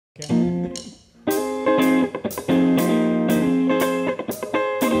Down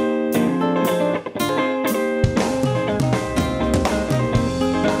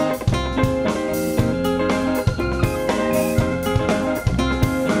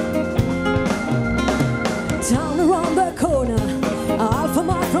around the corner, half a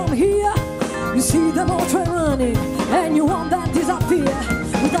mile from here, you see the motor train running, and you want that disappear.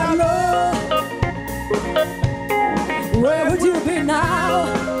 Without love, where would you be now?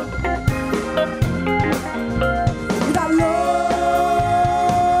 Without love,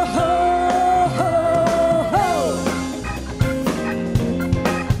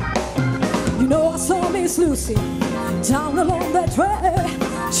 you know I saw Miss Lucy down along the trail.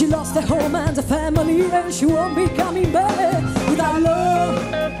 She lost her home and her family, and she won't be coming back. Without love,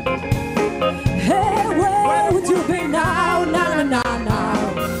 hey, where would you be now? Now, now,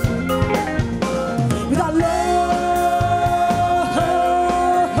 now. Without love,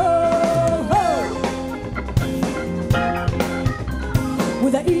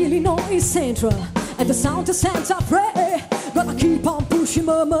 with the Illinois Central and the Sound to Santa Fe, gonna keep on pushing,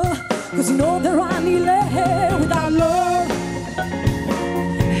 mama, 'cause you know they're running late. Without love,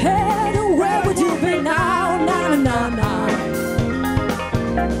 hey, where would you be now, now, now, now?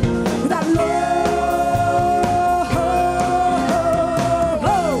 Without love,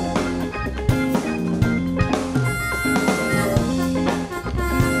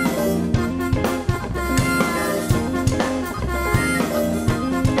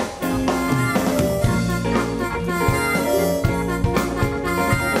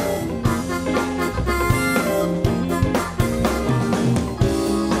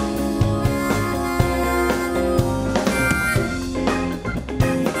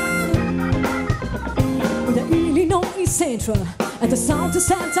 Central and the Sound to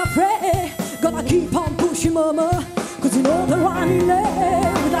Santa Fe, gonna keep on pushing, mama, 'cause you know they're running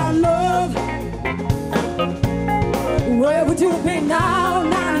late. Without love, where would you be now,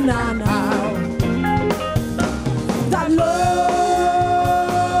 now, now, now? Without love,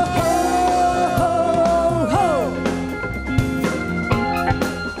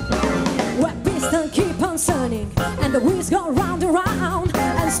 where piston keep on turning and the wheels go round and round,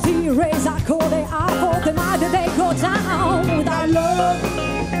 and steel rays are calling out for the night that they go down. Without love,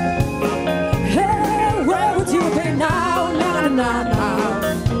 hey, where would you be now, now, now, now?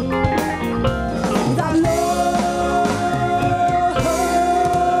 Without love,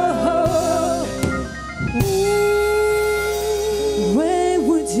 where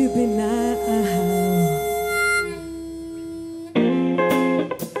would you be now?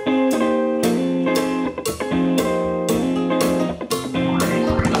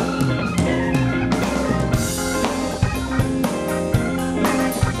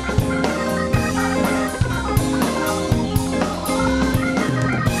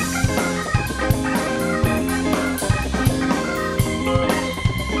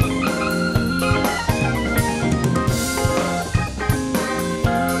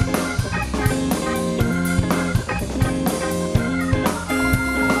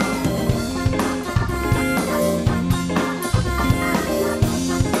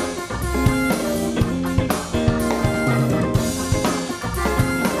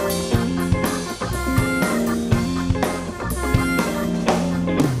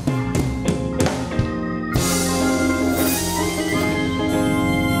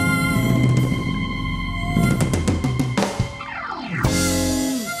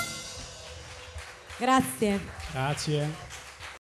 Grazie. Grazie.